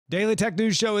Daily Tech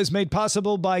News Show is made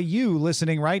possible by you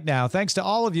listening right now. Thanks to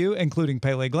all of you, including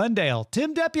Pele Glendale,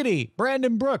 Tim Deputy,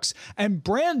 Brandon Brooks, and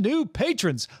brand new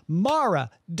patrons, Mara,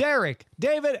 Derek,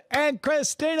 David, and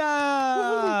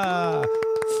Christina.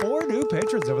 4 new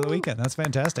patrons over the weekend. That's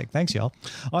fantastic. Thanks, y'all.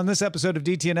 On this episode of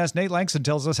DTNS, Nate Lanxon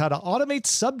tells us how to automate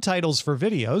subtitles for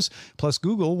videos. Plus,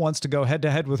 Google wants to go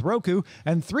head-to-head with Roku,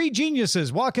 and 3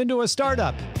 geniuses walk into a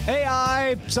startup.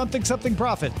 AI something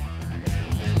profit.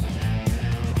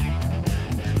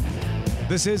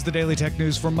 This is the Daily Tech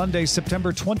News for Monday,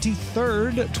 September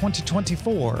 23rd,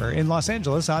 2024. In Los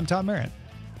Angeles, I'm Tom Merritt.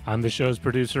 I'm the show's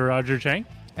producer, Roger Chang.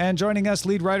 And joining us,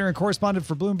 lead writer and correspondent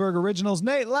for Bloomberg Originals,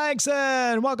 Nate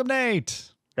Lanxon. Welcome,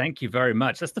 Nate. Thank you very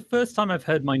much. That's the first time I've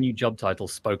heard my new job title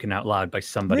spoken out loud by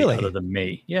somebody other than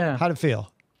me. Yeah. How'd it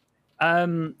feel?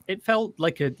 It felt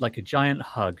like a giant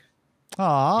hug.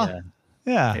 Aw.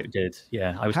 Yeah. It did.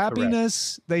 Yeah. I was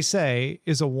Happiness, correct. They say,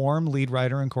 is a warm lead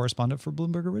writer and correspondent for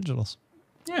Bloomberg Originals.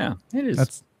 Yeah, it is.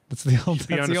 That's the old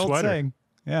saying.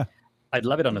 Yeah. I'd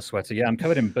love it on a sweater. Yeah, I'm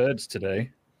covered in birds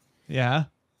today. Yeah.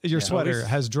 Your sweater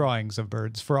has drawings of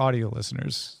birds for audio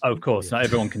listeners. Oh, of course. Not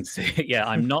everyone can see it. Yeah,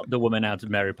 I'm not the woman out of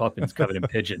Mary Poppins covered in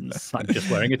pigeons. I'm just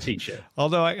wearing a t-shirt.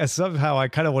 Although I somehow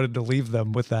kind of wanted to leave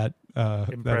them with that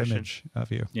image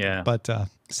of you. Yeah. But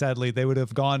sadly, they would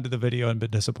have gone to the video and been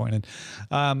disappointed.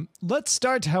 Let's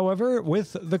start, however,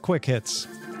 with the quick hits.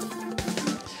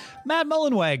 Matt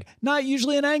Mullenweg, not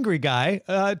usually an angry guy,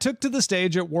 took to the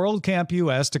stage at WorldCamp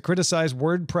US to criticize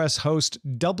WordPress host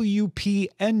WP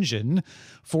Engine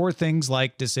for things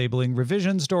like disabling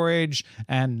revision storage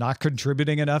and not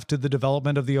contributing enough to the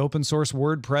development of the open source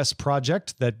WordPress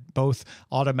project that both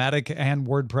Automatic and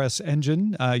WordPress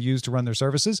Engine use to run their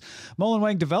services.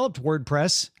 Mullenweg developed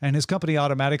WordPress, and his company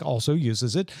Automatic also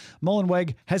uses it.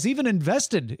 Mullenweg has even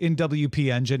invested in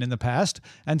WP Engine in the past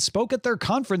and spoke at their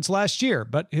conference last year,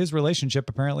 but his relationship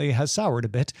apparently has soured a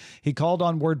bit. He called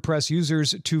on WordPress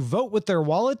users to vote with their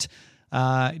wallet,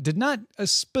 did not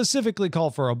specifically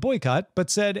call for a boycott, but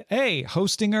said, hey,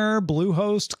 Hostinger,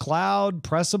 Bluehost, Cloud,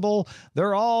 Pressable,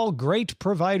 they're all great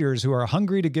providers who are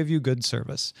hungry to give you good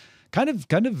service. Kind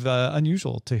of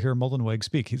unusual to hear Mullenweg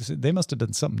speak. They must have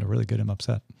done something to really get him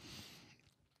upset.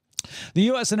 The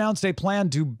U.S. announced a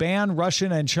plan to ban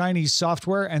Russian and Chinese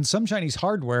software and some Chinese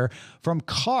hardware from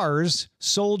cars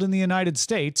sold in the United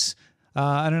States.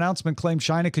 An announcement claimed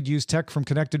China could use tech from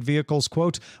connected vehicles,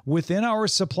 quote, within our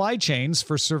supply chains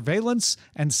for surveillance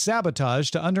and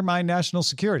sabotage to undermine national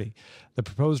security. The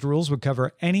proposed rules would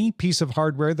cover any piece of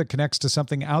hardware that connects to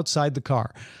something outside the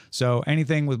car. So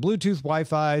anything with Bluetooth,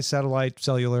 Wi-Fi, satellite,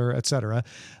 cellular, etc.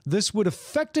 This would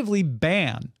effectively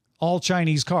ban all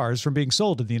Chinese cars from being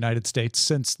sold in the United States,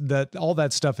 since all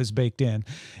that stuff is baked in.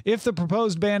 If the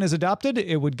proposed ban is adopted,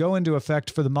 it would go into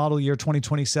effect for the model year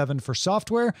 2027 for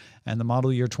software and the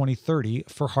model year 2030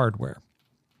 for hardware.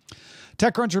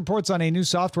 TechCrunch reports on a new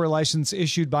software license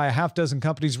issued by a half dozen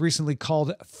companies recently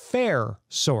called Fair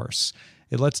Source.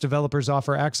 It lets developers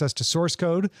offer access to source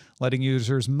code, letting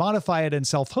users modify it and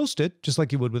self-host it, just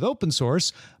like you would with open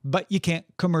source, but you can't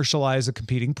commercialize a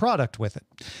competing product with it.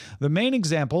 The main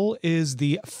example is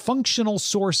the Functional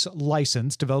Source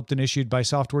license, developed and issued by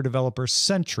software developer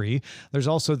Sentry. There's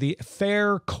also the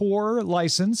Fair Core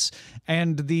license,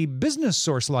 and the Business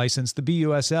Source license, the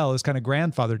BUSL, is kind of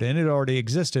grandfathered in. It already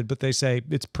existed, but they say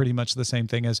it's pretty much the same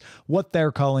thing as what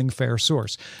they're calling Fair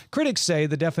Source. Critics say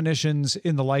the definitions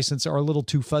in the license are a little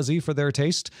too fuzzy for their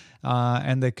taste,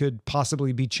 and they could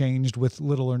possibly be changed with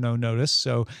little or no notice.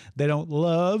 So they don't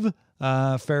love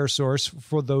Fair Source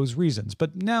for those reasons.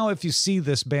 But now if you see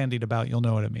this bandied about, you'll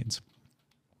know what it means.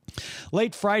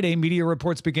 Late Friday, media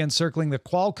reports began circling that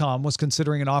Qualcomm was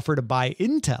considering an offer to buy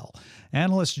Intel.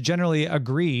 Analysts generally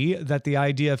agree that the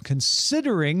idea of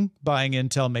considering buying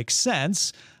Intel makes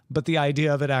sense, but the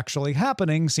idea of it actually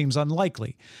happening seems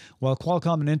unlikely. While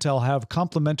Qualcomm and Intel have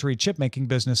complementary chip-making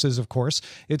businesses, of course,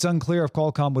 it's unclear if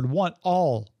Qualcomm would want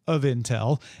all of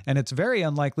Intel, and it's very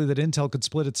unlikely that Intel could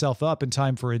split itself up in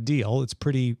time for a deal. It's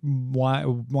pretty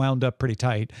wound up pretty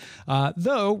tight.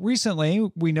 Though,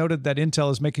 recently, we noted that Intel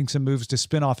is making some moves to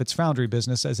spin off its foundry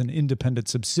business as an independent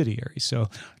subsidiary, so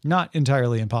not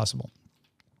entirely impossible.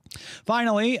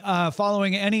 Finally,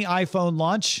 following any iPhone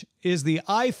launch is the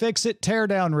iFixit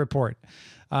teardown report.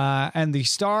 And the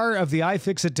star of the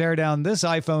iFixit teardown this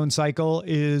iPhone cycle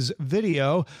is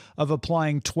video of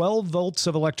applying 12 volts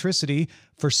of electricity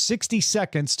for 60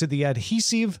 seconds to the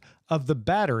adhesive of the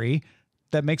battery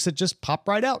that makes it just pop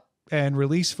right out and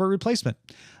release for replacement.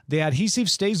 The adhesive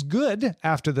stays good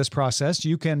after this process.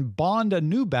 You can bond a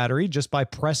new battery just by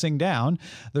pressing down.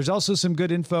 There's also some good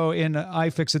info in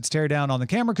iFixit's teardown on the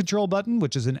camera control button,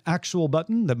 which is an actual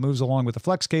button that moves along with the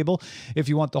flex cable. If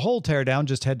you want the whole teardown,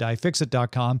 just head to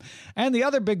ifixit.com. And the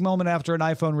other big moment after an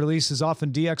iPhone release is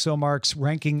often DxOMark's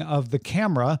ranking of the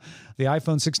camera. The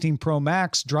iPhone 16 Pro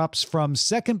Max drops from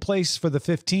second place for the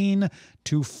 15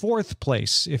 to fourth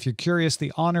place. If you're curious,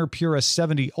 the Honor Pura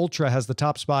 70 Ultra has the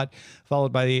top spot,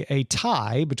 followed by a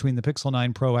tie between the Pixel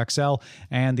 9 Pro XL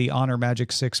and the Honor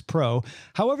Magic 6 Pro.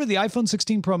 However, the iPhone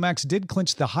 16 Pro Max did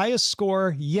clinch the highest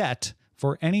score yet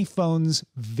for any phone's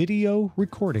video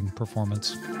recording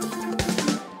performance.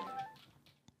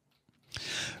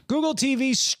 Google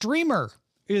TV Streamer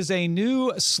is a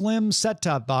new slim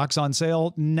set-top box on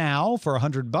sale now for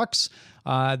 $100.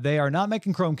 They are not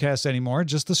making Chromecast anymore,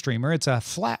 just the streamer. It's a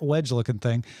flat wedge-looking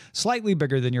thing, slightly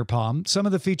bigger than your palm. Some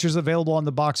of the features available on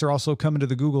the box are also coming to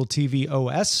the Google TV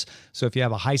OS. So if you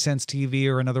have a Hisense TV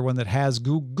or another one that has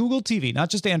Google TV,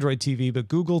 not just Android TV, but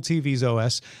Google TV's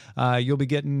OS, you'll be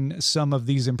getting some of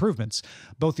these improvements.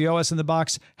 Both the OS and the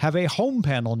box have a home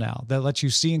panel now that lets you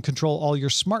see and control all your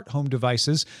smart home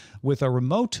devices with a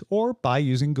remote or by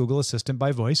using Google Assistant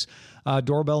by voice.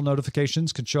 Doorbell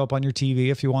notifications can show up on your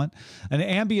TV if you want. An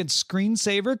ambient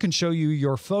screensaver can show you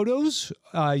your photos.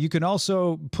 You can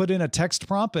also put in a text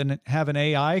prompt and have an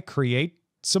AI create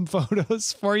some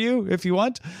photos for you if you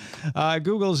want.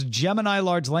 Google's Gemini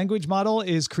large language model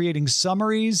is creating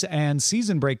summaries and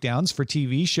season breakdowns for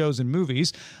TV shows and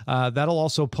movies. That'll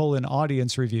also pull in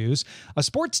audience reviews. A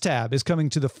sports tab is coming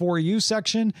to the For You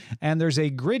section, and there's a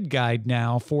grid guide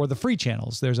now for the free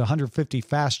channels. There's 150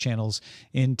 fast channels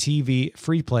in TV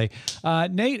free play.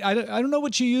 Nate, I don't know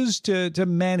what you use to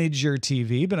manage your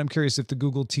TV, but I'm curious if the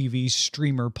Google TV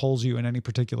Streamer pulls you in any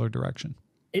particular direction.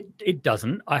 It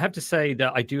doesn't. I have to say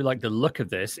that I do like the look of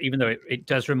this, even though it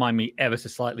does remind me ever so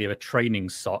slightly of a training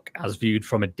sock as viewed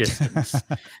from a distance.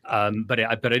 But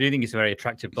I do think it's a very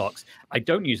attractive box. I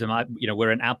don't use them.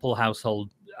 We're an Apple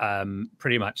household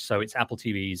pretty much, so it's Apple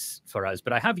TVs for us.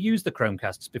 But I have used the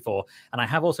Chromecasts before, and I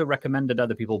have also recommended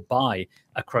other people buy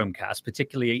a Chromecast,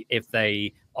 particularly if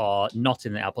they are not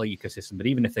in the Apple ecosystem. But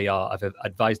even if they are, I've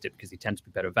advised it because they tend to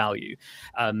be better value.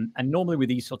 And normally with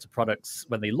these sorts of products,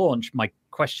 when they launch, my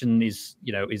question is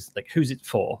like, who's it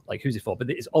for? But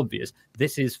it's obvious.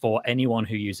 This is for anyone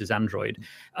who uses Android,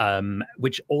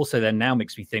 which also then now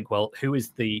makes me think, well, who is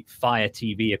the Fire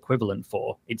TV equivalent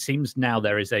for? It seems now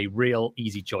there is a real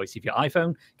easy choice. If you're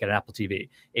iPhone, get an Apple TV.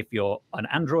 If you're an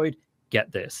Android,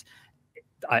 get this.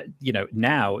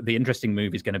 Now the interesting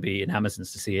move is going to be in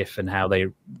Amazon's to see if and how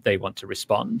they want to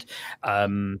respond.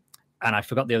 And I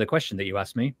forgot the other question that you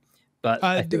asked me, but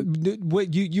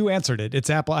you answered it. It's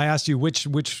Apple. I asked you which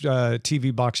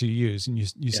TV box you use, and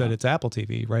you said it's Apple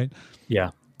TV, right?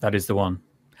 Yeah, that is the one.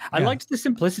 I liked the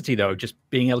simplicity though, just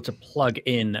being able to plug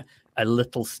in a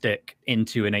little stick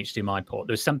into an HDMI port.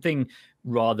 There's something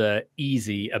rather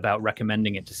easy about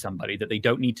recommending it to somebody, that they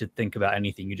don't need to think about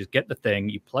anything. You just get the thing,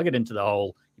 you plug it into the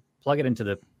hole, you plug it into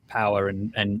the power,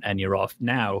 and you're off.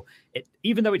 Now,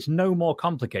 even though it's no more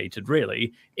complicated,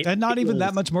 really, and not even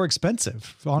that much more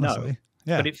expensive, honestly.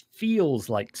 No, but it feels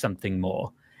like something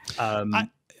more.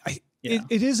 It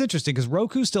is interesting because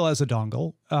Roku still has a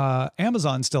dongle,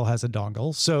 Amazon still has a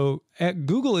dongle, so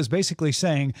Google is basically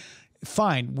saying,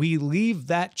 fine, we leave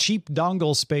that cheap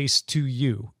dongle space to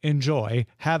you. Enjoy,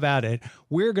 have at it.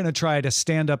 We're going to try to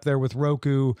stand up there with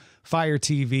Roku, Fire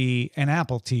TV, and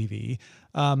Apple TV.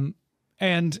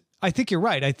 And I think you're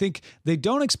right. I think they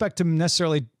don't expect to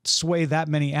necessarily sway that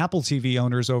many Apple TV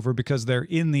owners over because they're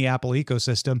in the Apple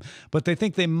ecosystem, but they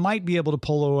think they might be able to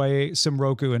pull away some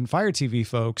Roku and Fire TV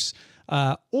folks,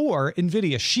 or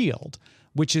NVIDIA Shield,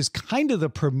 which is kind of the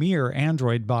premier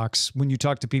Android box when you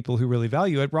talk to people who really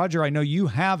value it. Roger, I know you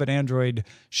have an Android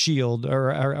Shield,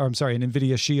 or I'm sorry, an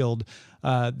NVIDIA Shield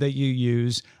that you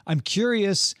use. I'm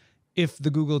curious if the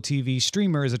Google TV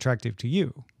Streamer is attractive to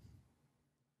you.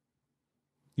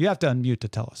 You have to unmute to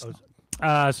tell us.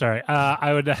 Sorry.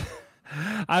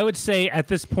 I would say at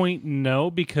this point,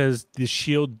 no, because the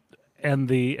Shield and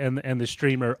the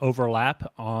Streamer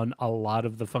overlap on a lot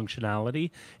of the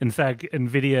functionality. In fact,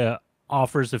 NVIDIA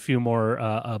offers a few more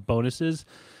bonuses.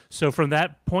 So from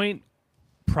that point,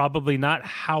 probably not.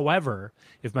 However,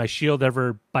 if my Shield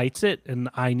ever bites it and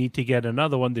I need to get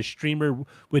another one, the Streamer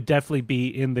would definitely be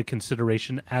in the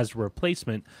consideration as a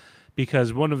replacement,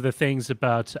 because one of the things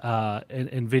about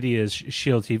NVIDIA's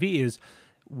Shield TV is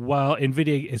while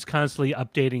NVIDIA is constantly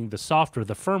updating the software,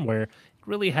 the firmware,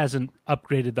 really hasn't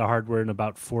upgraded the hardware in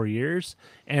about 4 years,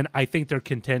 and I think they're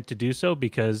content to do so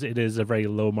because it is a very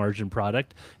low margin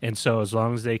product. And so as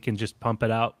long as they can just pump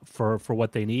it out for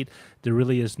what they need, there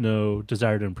really is no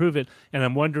desire to improve it. And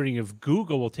I'm wondering if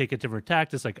Google will take a different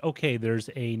tact. It's like, okay, there's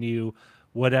a new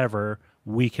whatever,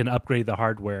 we can upgrade the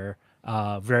hardware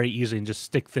very easily and just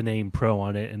stick the name Pro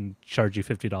on it and charge you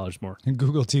 $50 more. And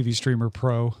Google TV Streamer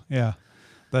Pro, yeah.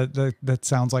 That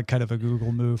sounds like kind of a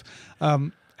Google move.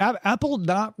 Apple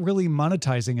not really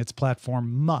monetizing its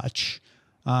platform much.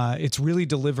 It's really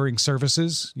delivering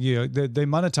services. They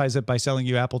monetize it by selling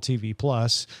you Apple TV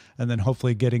Plus, and then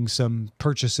hopefully getting some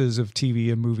purchases of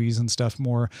TV and movies and stuff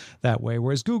more that way.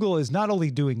 Whereas Google is not only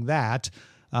doing that,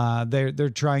 they're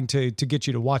trying to get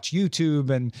you to watch YouTube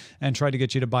and try to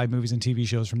get you to buy movies and TV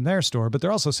shows from their store, but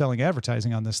they're also selling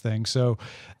advertising on this thing. So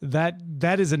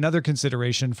that is another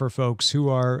consideration for folks who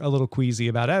are a little queasy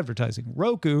about advertising.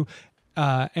 Roku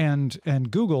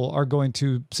and Google are going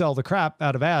to sell the crap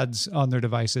out of ads on their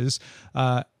devices.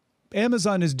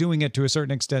 Amazon is doing it to a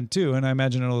certain extent too, and I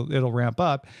imagine it'll ramp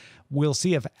up. We'll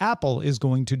see if Apple is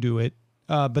going to do it.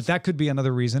 But that could be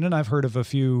another reason. And I've heard of a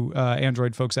few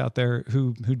Android folks out there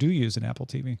who do use an Apple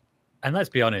TV. And let's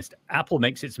be honest, Apple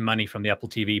makes its money from the Apple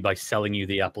TV by selling you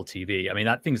the Apple TV. I mean,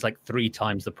 that thing's like 3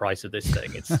 times the price of this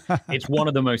thing. It's one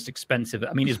of the most expensive.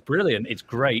 I mean, it's brilliant. It's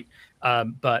great.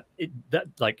 But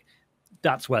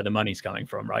that's where the money's coming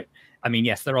from, right? I mean,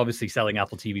 yes, they're obviously selling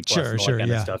Apple TV Plus and all that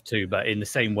kind of stuff too. But in the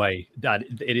same way, that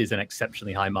it is an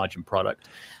exceptionally high margin product,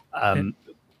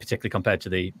 particularly compared to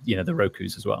the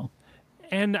Rokus as well.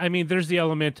 And I mean, there's the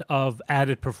element of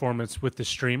added performance with the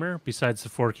streamer besides the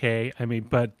 4K. I mean,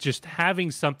 but just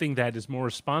having something that is more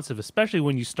responsive, especially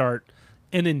when you start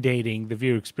inundating the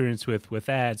viewer experience with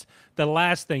ads, the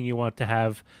last thing you want to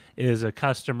have is a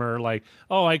customer like,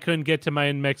 oh, I couldn't get to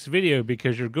my next video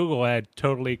because your Google ad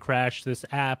totally crashed this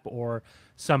app or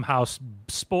somehow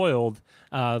spoiled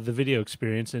the video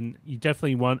experience. And you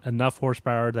definitely want enough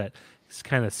horsepower that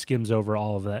kind of skims over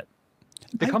all of that.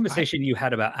 The conversation you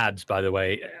had about ads, by the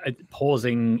way,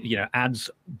 pausing, ads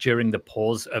during the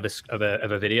pause of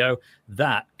a video,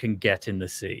 that can get in the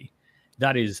sea.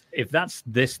 That is, if that's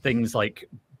this thing's like,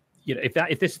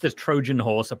 if this is the Trojan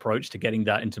horse approach to getting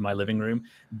that into my living room,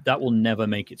 that will never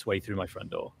make its way through my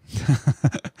front door.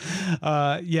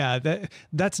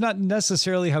 That's not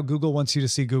necessarily how Google wants you to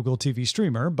see Google TV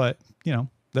Streamer, but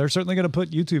they're certainly going to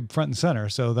put YouTube front and center,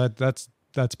 so that's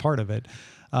part of it.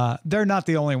 They're not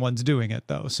the only ones doing it,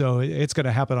 though. So it's going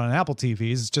to happen on Apple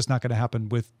TVs. It's just not going to happen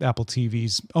with Apple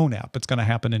TV's own app. It's going to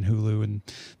happen in Hulu and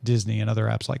Disney and other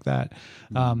apps like that.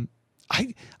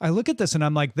 I look at this and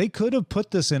I'm like, they could have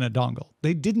put this in a dongle.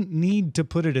 They didn't need to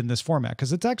put it in this format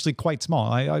because it's actually quite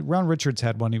small. Ron Richards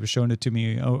had one. He was showing it to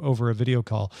me over a video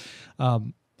call.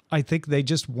 I think they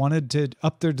just wanted to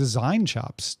up their design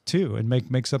chops too and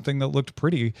make something that looked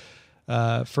pretty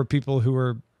for people who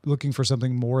are looking for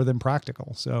something more than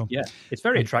practical. So yeah, it's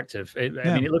very attractive. I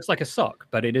mean, it looks like a sock,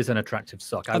 but it is an attractive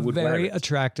sock. I would wear it.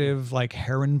 Attractive, like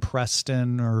Heron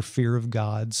Preston or Fear of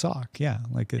God sock. Yeah,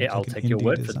 I'll take your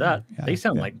word for that. Yeah, they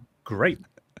sound like great.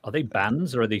 Are they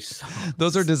bands or are they socks?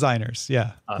 Those are designers.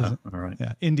 Yeah. All right.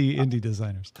 Yeah. Indie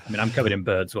designers. I mean, I'm covered in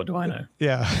birds. What do I know?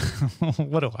 Yeah.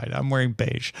 What do I know? I'm wearing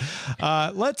beige.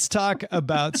 Let's talk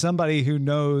about somebody who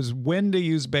knows when to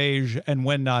use beige and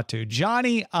when not to.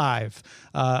 Johnny Ive.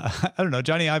 I don't know.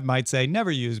 Johnny Ive might say never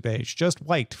use beige, just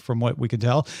white from what we can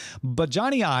tell. But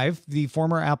Johnny Ive, the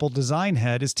former Apple design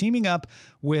head, is teaming up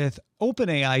with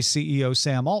OpenAI CEO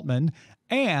Sam Altman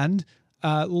and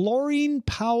Laureen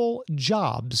Powell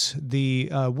Jobs, the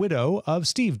widow of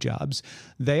Steve Jobs.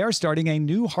 They are starting a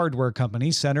new hardware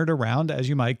company centered around, as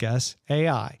you might guess,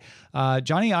 AI.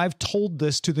 Johnny Ive told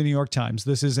this to the New York Times.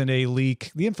 This isn't a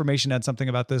leak. The information had something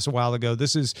about this a while ago.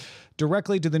 This is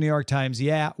directly to the New York Times.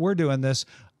 Yeah, we're doing this.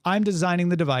 I'm designing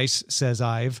the device, says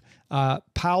Ive.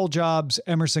 Powell Jobs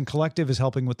Emerson Collective is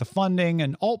helping with the funding,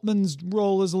 and Altman's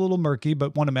role is a little murky,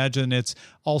 but one imagine it's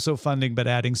also funding but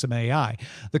adding some AI.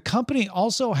 The company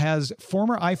also has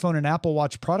former iPhone and Apple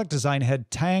Watch product design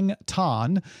head Chang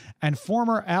and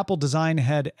former Apple design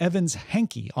head Evans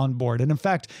Hankey on board. And in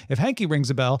fact, if Hankey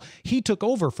rings a bell, he took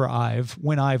over for Ive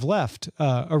when Ive left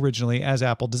originally as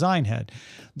Apple design head.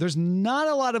 There's not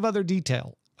a lot of other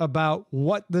detail about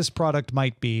what this product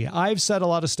might be. I've said a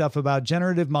lot of stuff about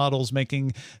generative models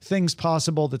making things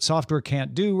possible that software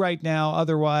can't do right now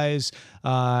otherwise,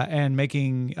 and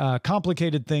making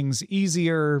complicated things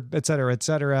easier, et cetera, et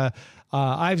cetera.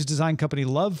 Ive's design company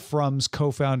Lovefrom's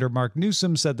co-founder Mark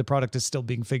Newsom said the product is still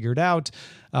being figured out.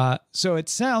 So it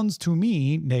sounds to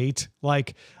me, Nate,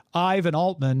 like Ive and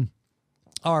Altman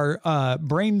are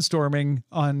brainstorming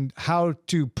on how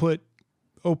to put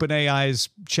OpenAI's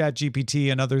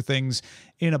ChatGPT and other things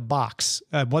in a box,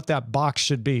 what that box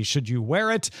should be. Should you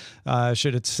wear it?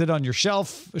 Should it sit on your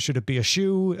shelf? Should it be a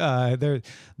shoe?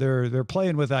 They're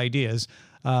playing with ideas.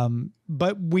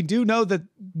 But we do know that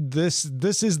this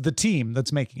is the team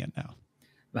that's making it now.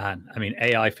 Man, I mean,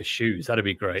 AI for shoes, that'd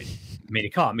be great. I mean,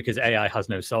 it can't because AI has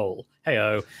no soul.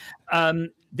 Hey-oh.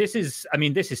 This is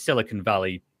Silicon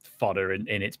Valley fodder in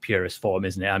its purest form,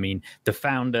 isn't it? I mean, the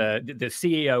founder, the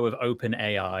CEO of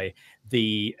OpenAI,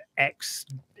 the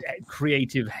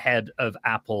ex-creative head of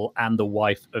Apple, and the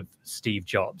wife of Steve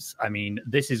Jobs. I mean,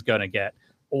 this is going to get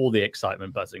all the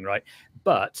excitement buzzing, right?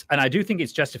 And I do think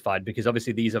it's justified because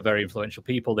obviously these are very influential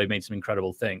people. They've made some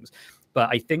incredible things. But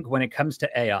I think when it comes to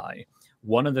AI,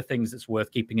 one of the things that's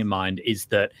worth keeping in mind is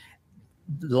that,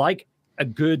 like a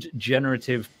good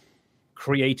generative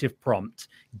creative prompt,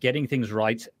 getting things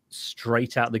right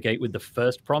straight out the gate with the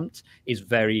first prompt is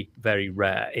very, very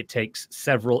rare. It takes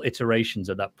several iterations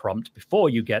of that prompt before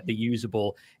you get the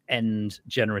usable end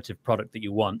generative product that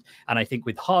you want. And I think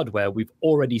with hardware, we've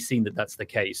already seen that that's the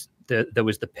case. There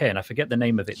was the pin, I forget the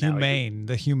name of it Humane, now.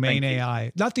 The Humane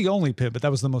AI. Not the only pin, but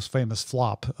that was the most famous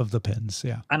flop of the pins.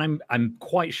 Yeah. And I'm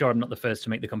quite sure I'm not the first to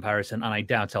make the comparison, and I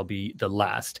doubt I'll be the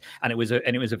last. And it was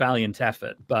a valiant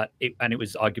effort, but it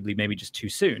was arguably maybe just too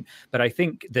soon. But I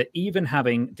think that even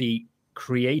having the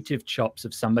creative chops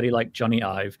of somebody like Johnny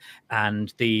Ive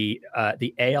and the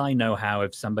AI know-how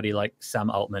of somebody like Sam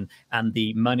Altman and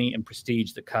the money and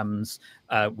prestige that comes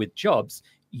with Jobs,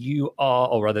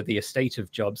 or rather the estate of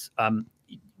Jobs,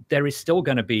 there is still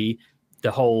going to be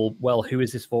the whole, well, who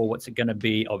is this for? What's it going to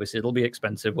be? Obviously, it'll be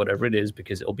expensive, whatever it is,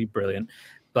 because it'll be brilliant.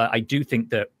 But I do think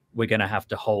that we're going to have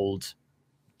to hold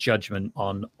judgment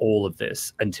on all of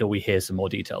this until we hear some more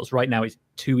details. Right now, it's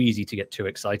too easy to get too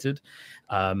excited,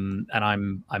 and I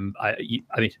mean,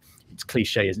 it's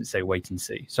cliche, isn't it? Say wait and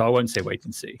see. So I won't say wait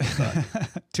and see.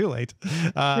 Too late.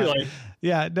 Too late.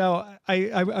 Yeah, no,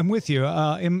 I'm with you.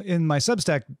 In my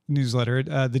Substack newsletter,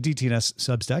 the DTNS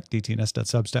Substack,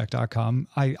 dtns.substack.com,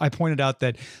 I pointed out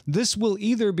that this will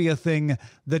either be a thing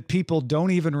that people don't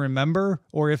even remember,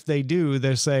 or if they do,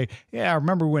 they say, yeah, I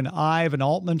remember when Ive and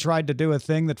Altman tried to do a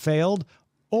thing that failed,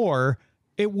 or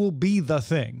it will be the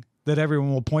thing that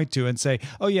everyone will point to and say,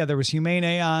 oh yeah, there was Humane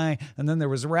AI and then there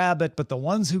was Rabbit, but the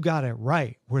ones who got it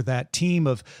right were that team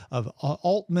of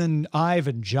Altman, Ive,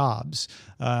 and Jobs.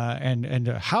 And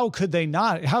how could they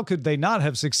not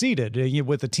have succeeded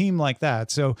with a team like that?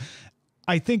 So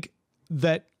I think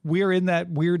that we're in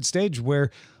that weird stage where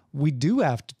we do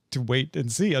have to wait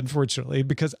and see, unfortunately,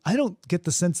 because I don't get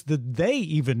the sense that they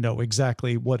even know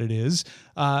exactly what it is.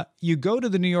 You go to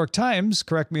the New York Times,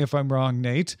 correct me if I'm wrong,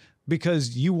 Nate,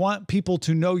 because you want people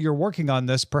to know you're working on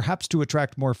this, perhaps to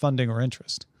attract more funding or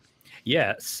interest.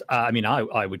 Yes, I mean,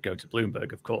 I would go to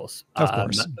Bloomberg, of course,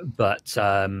 but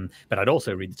I'd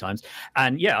also read the Times,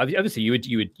 and yeah, obviously you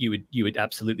would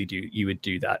absolutely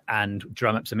do that and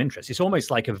drum up some interest. It's almost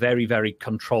like a very, very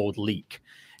controlled leak.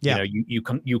 Yeah. You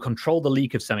know, you control the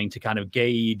leak of something to kind of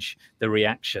gauge the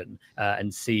reaction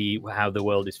and see how the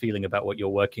world is feeling about what you're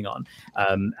working on.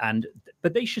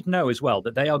 But they should know as well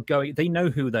that they know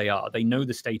who they are. They know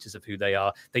the status of who they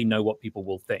are. They know what people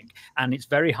will think. And it's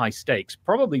very high stakes,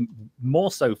 probably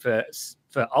more so for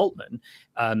Altman,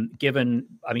 given,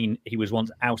 I mean, he was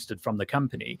once ousted from the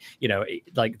company. You know,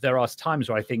 like there are times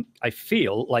where I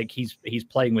feel like he's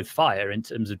playing with fire in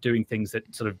terms of doing things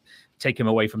that sort of take him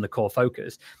away from the core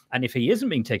focus. And if he isn't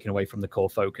being taken away from the core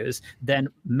focus, then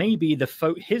maybe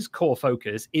his core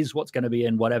focus is what's going to be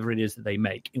in whatever it is that they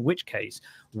make. In which case,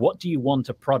 what do you want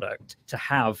a product to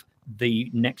have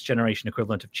the next generation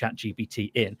equivalent of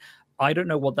ChatGPT in? I don't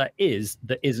know what that is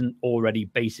that isn't already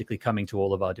basically coming to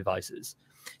all of our devices.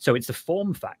 So it's the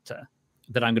form factor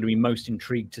that I'm going to be most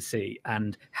intrigued to see,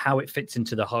 and how it fits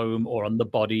into the home or on the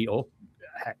body, or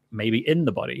heck, maybe in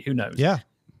the body. Who knows? Yeah.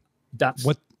 That's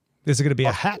what is it going to be?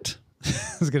 A hat?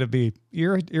 Is it going to be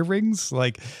earrings?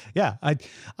 Like, yeah, I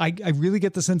really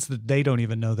get the sense that they don't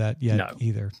even know that yet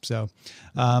either. So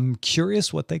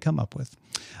curious what they come up with.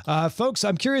 Folks,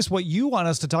 I'm curious what you want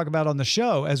us to talk about on the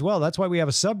show as well. That's why we have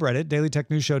a subreddit,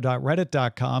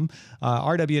 dailytechnewsshow.reddit.com.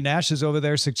 RW Nash is over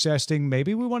there suggesting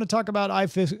maybe we want to talk about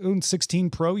iPhone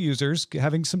 16 Pro users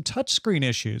having some touchscreen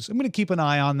issues. I'm going to keep an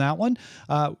eye on that one.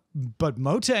 But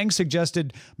Motang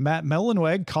suggested Matt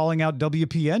Mullenweg calling out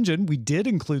WP Engine. We did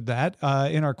include that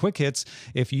in our quick hits.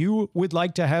 If you would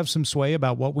like to have some sway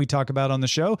about what we talk about on the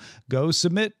show, go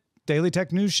submit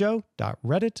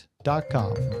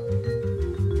dailytechnewsshow.reddit.com.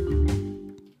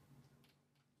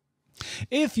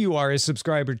 If you are a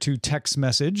subscriber to Text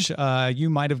Message, you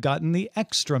might have gotten the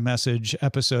Extra Message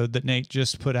episode that Nate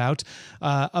just put out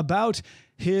about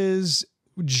his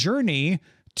journey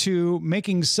to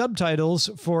making subtitles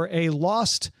for a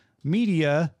lost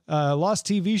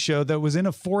TV show that was in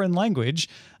a foreign language.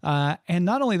 And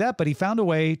not only that, but he found a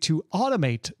way to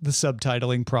automate the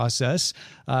subtitling process.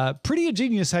 Pretty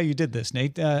ingenious how you did this,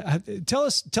 Nate. Tell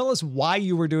us why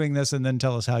you were doing this, and then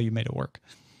tell us how you made it work.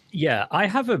 Yeah, I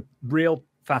have a real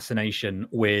fascination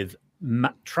with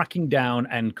tracking down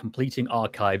and completing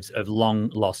archives of long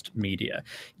lost media.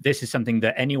 This is something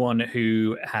that anyone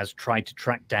who has tried to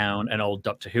track down an old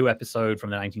Doctor Who episode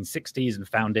from the 1960s and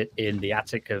found it in the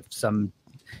attic of some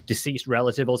deceased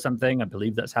relative or something, I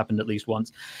believe that's happened at least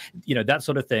once, that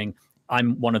sort of thing.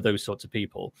 I'm one of those sorts of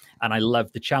people. And I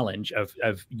love the challenge of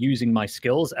using my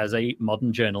skills as a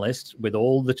modern journalist with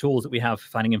all the tools that we have for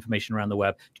finding information around the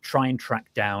web to try and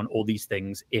track down all these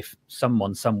things if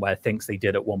someone somewhere thinks they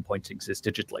did at one point exist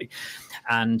digitally.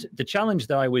 And the challenge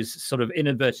that I was sort of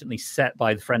inadvertently set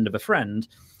by the friend of a friend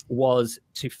was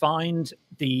to find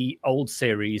the old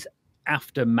series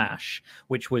after MASH,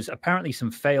 which was apparently some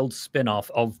failed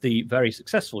spin-off of the very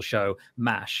successful show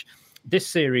MASH. This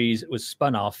series was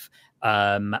spun off.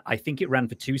 I think it ran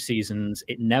for 2 seasons.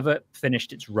 It never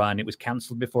finished its run. It was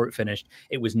cancelled before it finished.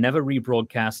 It was never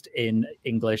rebroadcast in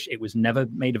English. It was never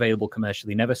made available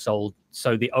commercially, never sold.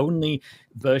 So the only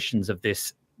versions of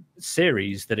this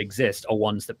series that exist are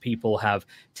ones that people have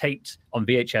taped on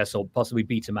VHS or possibly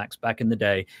Betamax back in the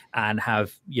day and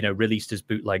have, released as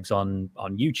bootlegs on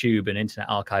YouTube and Internet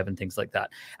Archive and things like that.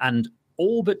 And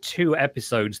all but 2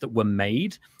 episodes that were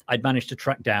made, I'd managed to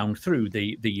track down through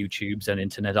the YouTubes and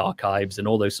Internet Archives and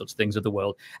all those sorts of things of the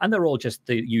world. And they're all just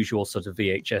the usual sort of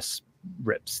VHS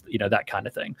rips, that kind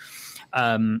of thing.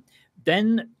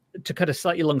 Then, to cut a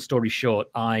slightly long story short,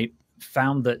 I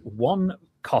found that one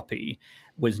copy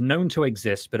was known to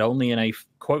exist, but only in a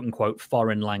quote-unquote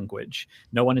foreign language.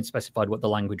 No one had specified what the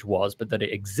language was, but that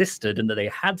it existed and that they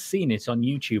had seen it on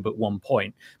YouTube at one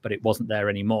point, but it wasn't there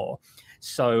anymore.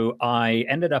 So I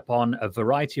ended up on a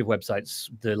variety of websites,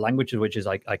 the language of which is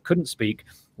I couldn't speak.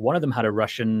 One of them had a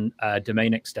Russian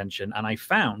domain extension, and I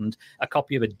found a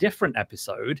copy of a different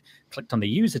episode, clicked on the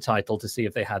user title to see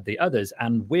if they had the others,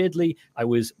 and weirdly, I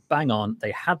was bang on.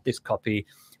 They had this copy,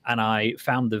 and I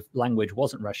found the language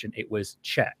wasn't Russian, it was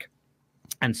Czech.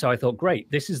 And so I thought, great,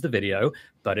 this is the video,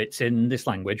 but it's in this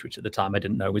language, which at the time I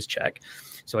didn't know was Czech.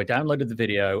 So I downloaded the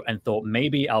video and thought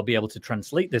maybe I'll be able to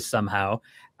translate this somehow.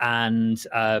 And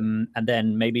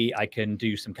then maybe I can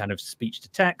do some kind of speech to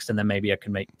text, and then maybe I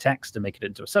can make text and make it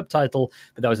into a subtitle.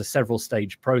 But that was a several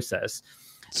stage process.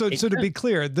 So to be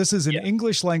clear, this is an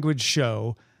English language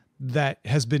show that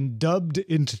has been dubbed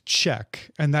into Czech,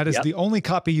 and that is the only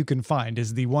copy you can find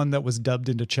is the one that was dubbed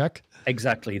into Czech?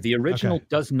 Exactly. The original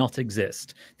does not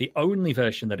exist. The only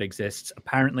version that exists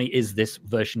apparently is this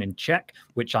version in Czech,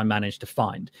 which I managed to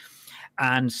find.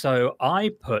 And so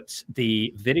I put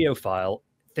the video file,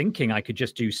 thinking I could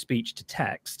just do speech to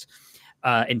text,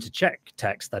 into Czech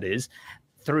text, that is,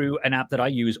 through an app that I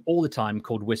use all the time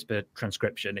called Whisper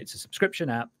Transcription. It's a subscription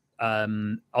app.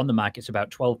 On the Mac, it's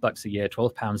about $12 a year,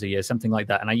 £12 a year, something like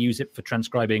that. And I use it for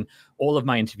transcribing all of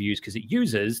my interviews because it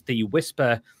uses the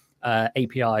Whisper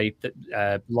API,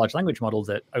 that large language model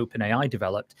that OpenAI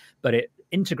developed, but it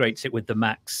integrates it with the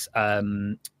Mac's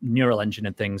neural engine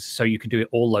and things, so you can do it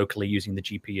all locally using the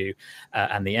GPU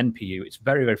and the NPU. It's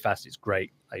very, very fast. It's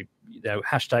great.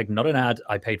 Hashtag not an ad.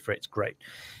 I paid for it. It's great.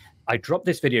 I dropped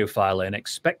this video file in,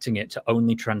 expecting it to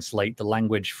only translate the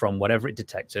language from whatever it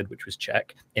detected, which was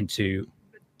Czech, into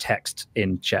text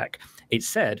in Czech. It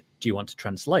said, do you want to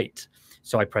translate?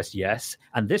 So I pressed yes.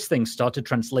 And this thing started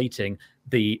translating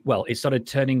it started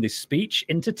turning the speech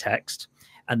into text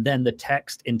and then the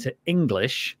text into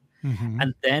English. Mm-hmm.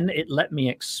 And then it let me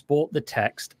export the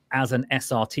text as an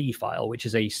SRT file, which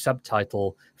is a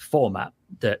subtitle format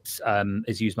that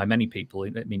is used by many people,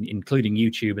 including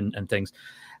YouTube and things.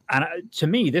 And to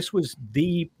me, this was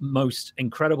the most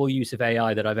incredible use of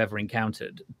AI that I've ever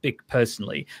encountered,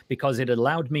 personally, because it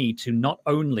allowed me to not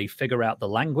only figure out the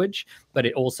language, but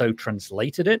it also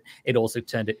translated it. It also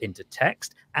turned it into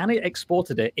text, and it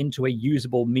exported it into a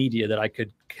usable media that I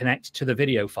could connect to the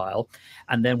video file.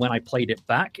 And then when I played it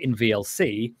back in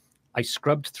VLC, I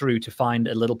scrubbed through to find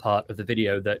a little part of the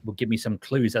video that would give me some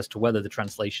clues as to whether the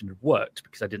translation had worked,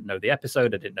 because I didn't know the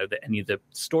episode. I didn't know any of the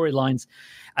storylines.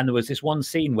 And there was this one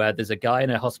scene where there's a guy in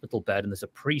a hospital bed and there's a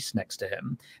priest next to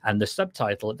him. And the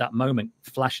subtitle at that moment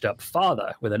flashed up,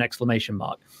 "Father," with an exclamation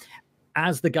mark,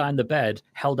 as the guy in the bed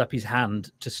held up his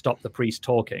hand to stop the priest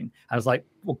talking. I was like,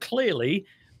 well, clearly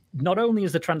not only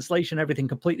is the translation everything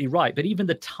completely right, but even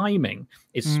the timing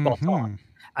is spot on.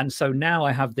 And so now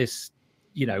I have this,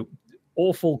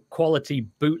 awful quality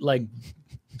bootleg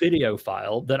video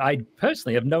file that I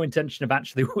personally have no intention of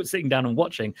actually sitting down and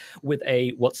watching, with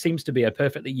what seems to be a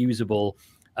perfectly usable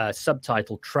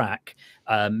subtitle track,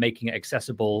 making it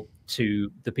accessible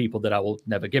to the people that I will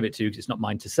never give it to because it's not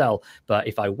mine to sell. But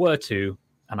if I were to,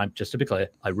 and I'm just to be clear,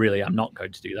 I really am not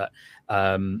going to do that,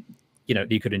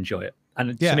 you could enjoy it.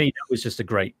 And to me, that was just a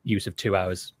great use of 2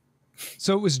 hours.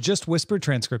 So it was just whisper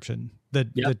transcription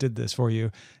that did this for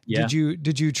you. Yeah.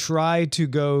 Did you try to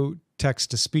go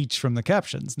text to speech from the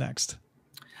captions next?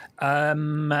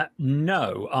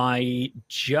 No, I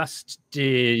just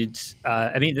did.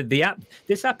 The app,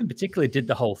 this app in particular, did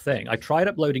the whole thing. I tried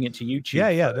uploading it to YouTube.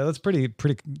 Yeah, that's pretty.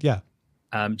 Yeah.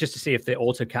 Just to see if the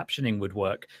auto captioning would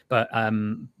work, but I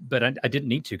didn't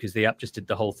need to, because the app just did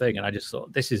the whole thing, and I just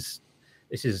thought this is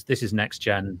next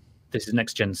gen. This is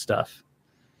next gen stuff.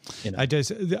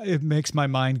 It makes my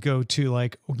mind go to,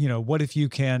 like, what if you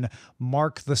can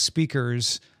mark the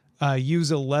speakers,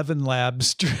 use 11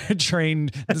 labs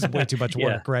trained. This is way too much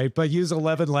work, right? But use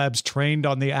 11 labs trained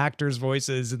on the actors'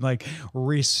 voices and like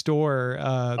restore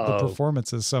the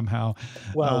performances somehow.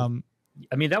 Well,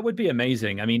 that would be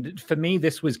amazing. For me,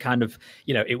 this was kind of,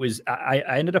 it was, I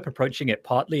ended up approaching it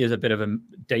partly as a bit of a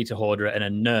data hoarder and a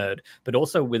nerd, but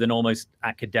also with an almost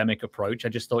academic approach. I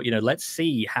just thought, let's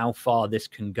see how far this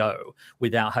can go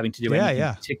without having to do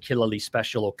anything particularly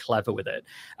special or clever with it.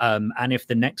 And if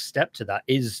the next step to that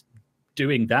is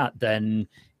doing that, then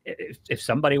if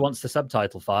somebody wants the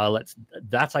subtitle file,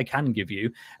 that I can give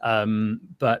you. And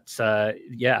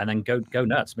then go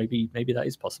nuts. Maybe that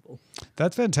is possible.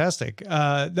 That's fantastic.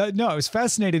 I was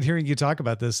fascinated hearing you talk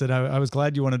about this, and I was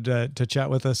glad you wanted to chat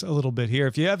with us a little bit here.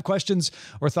 If you have questions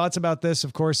or thoughts about this,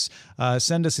 of course,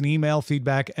 send us an email,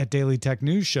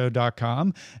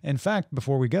 feedback@dailytechnewsshow.com. In fact,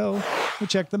 before we go, we'll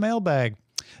check the mailbag.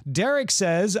 Derek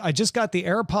says, I just got the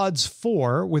AirPods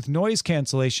 4 with noise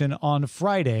cancellation on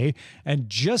Friday and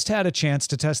just had a chance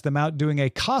to test them out doing a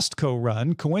Costco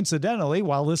run, coincidentally,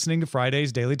 while listening to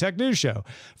Friday's Daily Tech News Show.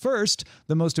 First,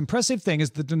 the most impressive thing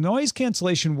is that the noise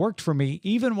cancellation worked for me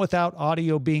even without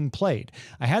audio being played.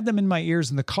 I had them in my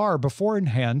ears in the car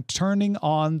beforehand, turning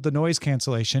on the noise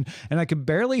cancellation, and I could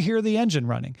barely hear the engine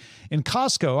running. In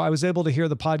Costco, I was able to hear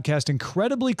the podcast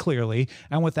incredibly clearly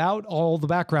and without all the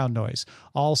background noise.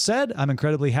 All said, I'm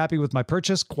incredibly happy with my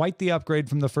purchase. Quite the upgrade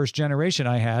from the first generation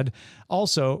I had.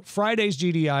 Also, Friday's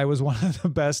GDI was one of the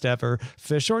best ever.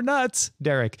 Fish or nuts?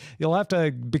 Derek, you'll have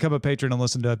to become a patron and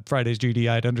listen to Friday's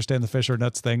GDI to understand the fish or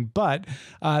nuts thing. But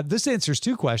this answers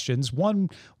two questions. One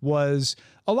was,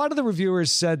 a lot of the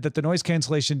reviewers said that the noise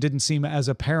cancellation didn't seem as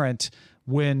apparent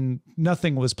when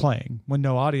nothing was playing, when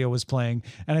no audio was playing.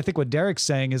 And I think what Derek's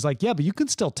saying is like, yeah, but you can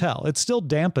still tell. It still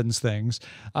dampens things.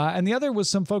 And the other was,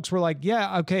 some folks were like,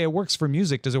 yeah, okay, it works for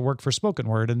music. Does it work for spoken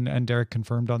word? And Derek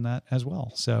confirmed on that as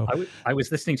well. So I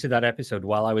was listening to that episode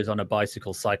while I was on a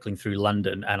bicycle cycling through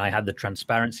London, and I had the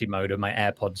transparency mode of my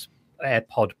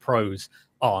AirPod Pros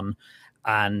on.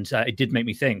 And it did make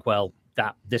me think, well,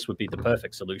 this would be the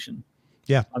perfect solution.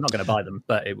 Yeah. I'm not going to buy them,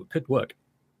 but it could work.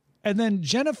 And then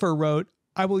Jennifer wrote,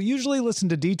 I will usually listen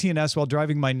to DTNS while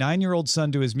driving my 9-year-old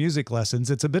son to his music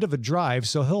lessons. It's a bit of a drive,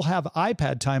 so he'll have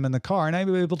iPad time in the car, and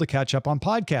I'm able to catch up on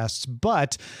podcasts.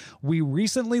 But we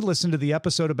recently listened to the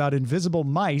episode about invisible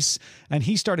mice, and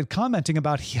he started commenting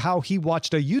about how he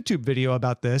watched a YouTube video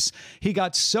about this. He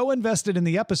got so invested in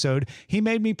the episode, he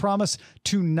made me promise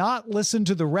to not listen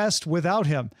to the rest without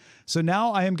him. So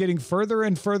now I am getting further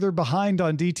and further behind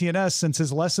on DTNS since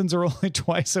his lessons are only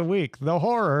twice a week. The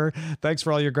horror. Thanks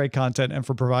for all your great content and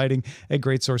for providing a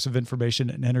great source of information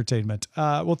and entertainment.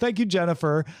 Well, thank you,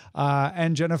 Jennifer,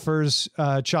 and Jennifer's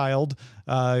child.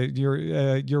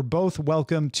 You're both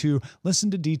welcome to listen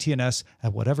to DTNS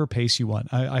at whatever pace you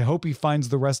want. I hope he finds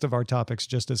the rest of our topics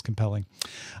just as compelling.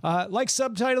 Like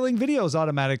subtitling videos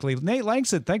automatically. Nate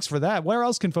Lanxon, thanks for that. Where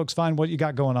else can folks find what you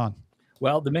got going on?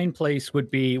 Well, the main place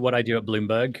would be what I do at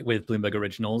Bloomberg with Bloomberg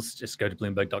Originals. Just go to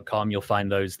Bloomberg.com. You'll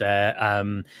find those there.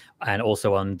 And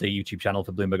also on the YouTube channel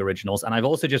for Bloomberg Originals. And I've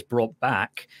also just brought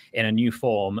back in a new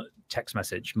form, Text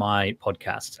Message, my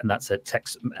podcast. And that's at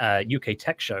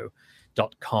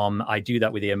uktechshow.com. I do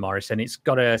that with Ian Morrison. It's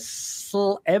got a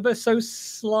ever so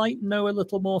slight know a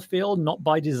little more feel, not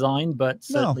by design, but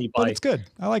certainly but it's good.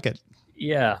 I like it.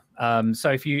 Yeah. So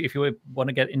if you want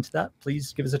to get into that,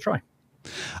 please give us a try.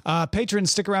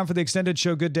 Patrons, stick around for the extended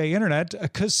show Good Day Internet.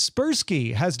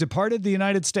 Kaspersky has departed the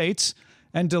United States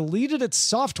and deleted its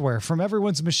software from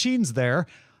everyone's machines there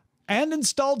and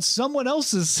installed someone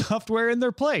else's software in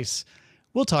their place.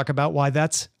 We'll talk about why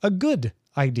that's a good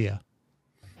idea.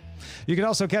 You can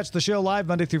also catch the show live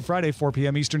Monday through Friday, 4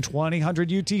 p.m. Eastern, 2000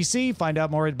 UTC. Find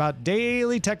out more about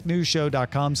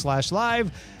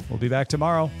dailytechnewsshow.com/live. We'll be back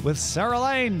tomorrow with Sarah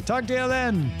Lane. Talk to you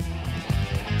then.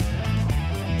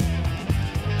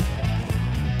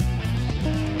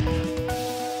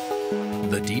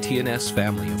 The DTNS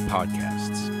family of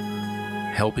podcasts,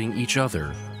 helping each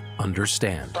other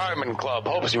understand. Diamond Club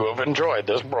hopes you have enjoyed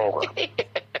this program.